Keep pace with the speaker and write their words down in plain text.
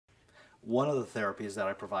One of the therapies that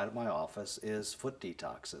I provide at my office is foot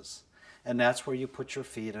detoxes. And that's where you put your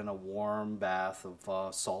feet in a warm bath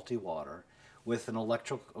of salty water with an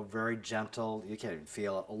electrical, a very gentle, you can't even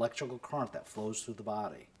feel it, electrical current that flows through the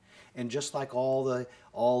body. And just like all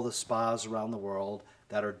the spas around the world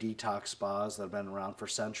that are detox spas that have been around for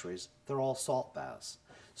centuries, they're all salt baths.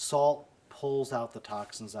 Salt pulls out the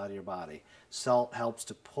toxins out of your body. Salt helps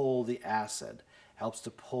to pull the acid, helps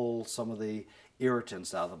to pull some of the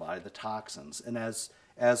irritants out of the body, the toxins. And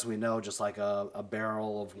as we know, just like a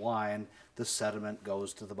barrel of wine, the sediment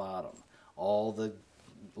goes to the bottom. A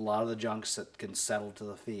lot of the junks that can settle to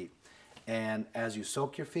the feet. And as you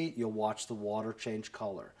soak your feet, you'll watch the water change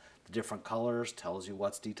color. The different colors tells you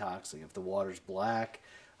what's detoxing. If the water's black,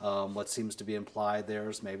 what seems to be implied there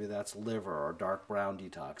is maybe that's liver or dark brown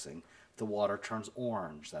detoxing. If the water turns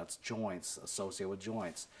orange, that's joints, associated with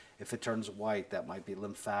joints. If it turns white, that might be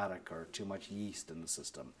lymphatic or too much yeast in the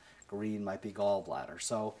system. Green might be gallbladder.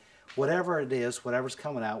 So whatever it is, whatever's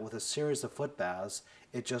coming out with a series of foot baths,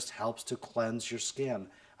 it just helps to cleanse your skin.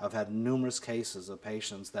 I've had numerous cases of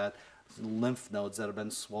patients that lymph nodes that have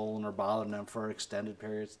been swollen or bothering them for extended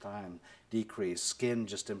periods of time decrease. Skin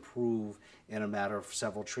just improve in a matter of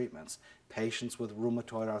several treatments. Patients with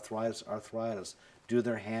rheumatoid arthritis do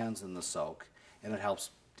their hands in the soak, and it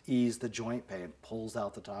helps ease the joint pain, pulls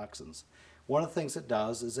out the toxins. One of the things it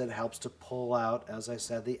does is it helps to pull out, as I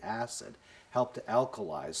said, the acid, help to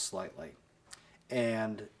alkalize slightly.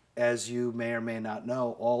 And as you may or may not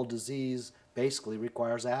know, all disease basically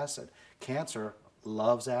requires acid. Cancer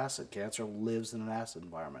loves acid. Cancer lives in an acid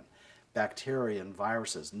environment. Bacteria and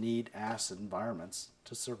viruses need acid environments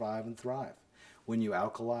to survive and thrive. When you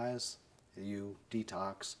alkalize, you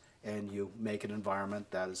detox, and you make an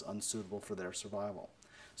environment that is unsuitable for their survival.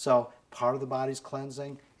 So part of the body's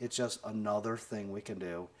cleansing, it's just another thing we can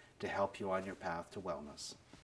do to help you on your path to wellness.